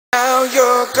Now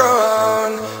you're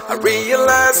gone, I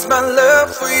realize my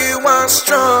love for you was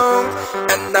strong,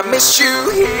 and I miss you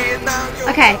here now.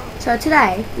 Okay, so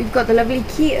today we've got the lovely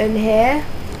Keaton here.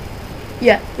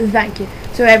 Yeah, thank you.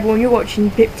 So everyone, you're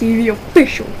watching Pip TV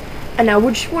Official, and I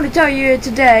would just want to tell you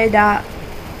today that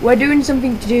we're doing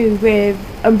something to do with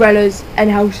umbrellas and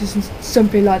houses and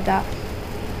something like that.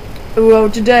 Well,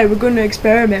 today we're going to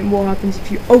experiment what happens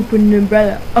if you open an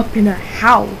umbrella up in a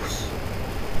house.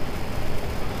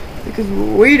 Because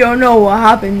we don't know what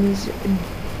happens,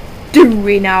 do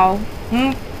we now?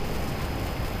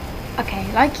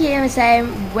 Okay, like Keaton was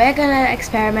saying, we're gonna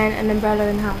experiment an umbrella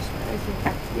in the house.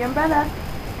 The umbrella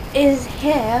is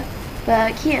here,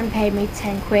 but Keaton paid me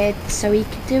 10 quid so he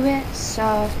could do it.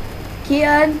 So,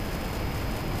 Keaton,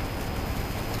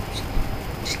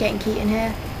 just getting Keaton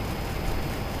here.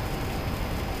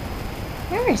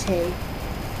 Where is he?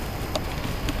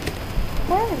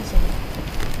 Where is he?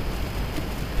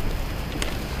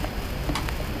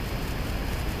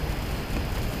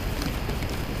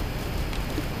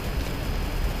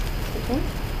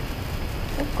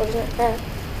 Of course, right there.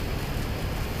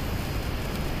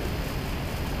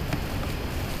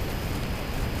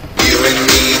 You and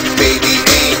me, baby,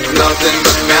 ain't nothing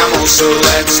but mammals, so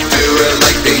let's do it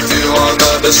like they do on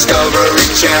the Discovery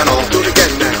Channel. Do it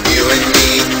again now. You and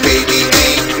me, baby,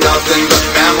 ain't nothing but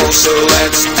mammals, so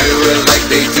let's do it like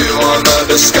they do on the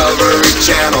Discovery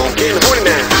Channel. Getting horny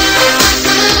now.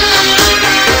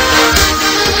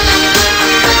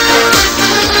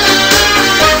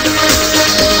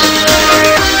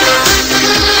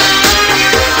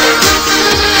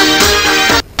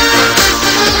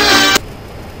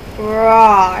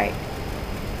 Right.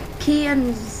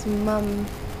 Keaton's mum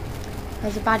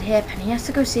has a bad hip and he has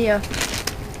to go see her.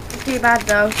 It's too bad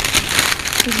though.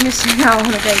 He's missing out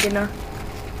on a big dinner.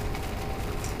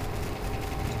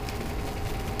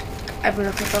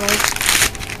 Everyone look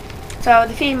McDonald's. So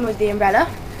the theme was the umbrella.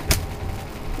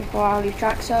 Before I leave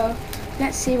track, so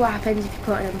let's see what happens if you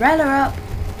put an umbrella up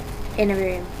in a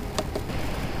room.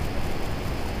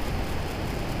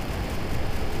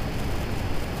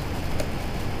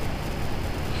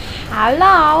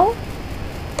 Hello.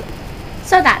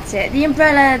 So that's it. The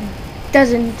umbrella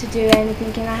doesn't do anything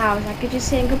in the house. I could just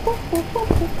sing a boop, boop, boop,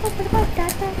 boop, boop, boop, boop, da,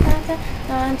 da, da,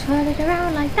 da, and twirl it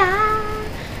around like that,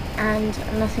 and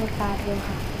nothing bad will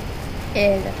happen.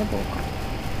 Is that a bullcrap?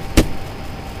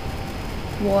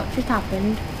 What just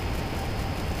happened?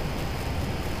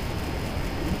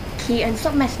 Keaton,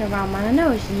 stop messing around, man. I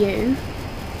know it's you.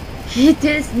 You do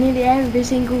this nearly every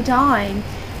single time.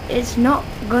 It's not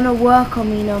gonna work on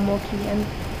me no more, Keaton,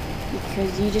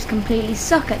 because you just completely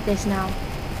suck at this now.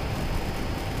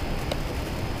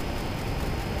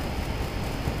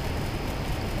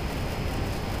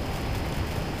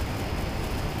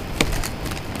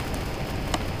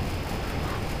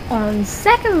 On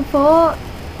second thought,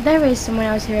 there is someone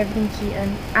else here other than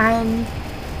Keaton, and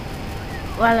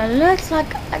well, it looks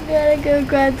like I gotta go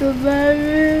grab the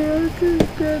baby. I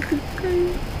just got to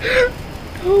go.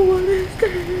 I don't want to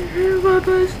stay here by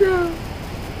myself.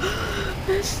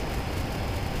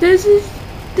 This is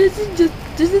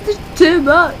just too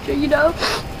much, you know.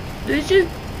 It's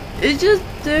just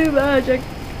too much. I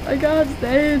can't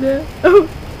stay there. I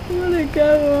wanna go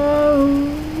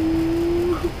home.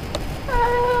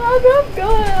 I'm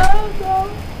going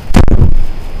home.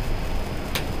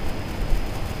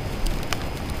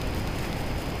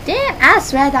 Damn, I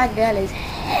swear that girl is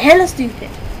hella stupid.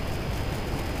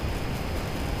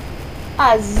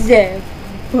 As if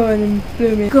burning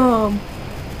blooming gum.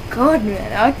 God,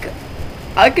 man,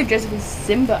 I could just be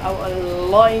Simba out of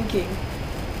Lion King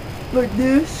like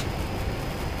this,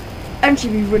 and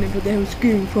she'd be running for the house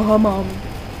screaming for her mom.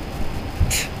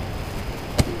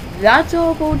 That's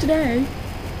all for today.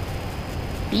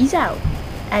 Peace out,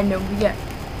 and don't forget,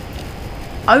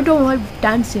 I don't like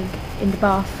dancing in the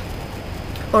bath.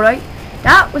 All right,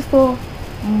 that was for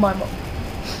my mom,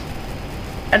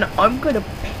 and I'm gonna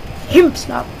pimp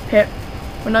slap Pip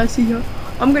when I see her.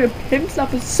 I'm gonna pimp slap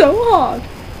her so hard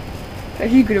that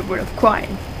she's gonna run off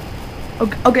crying.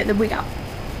 I'll get the wig out.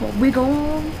 Well, wig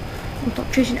on. We'll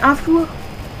stop chasing after her.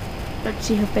 Let's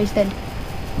see her face then.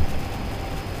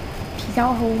 She's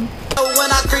out home. When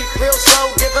I creep real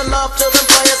slow, giving love to them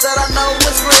players that I know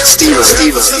is real.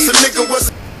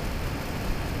 Steve.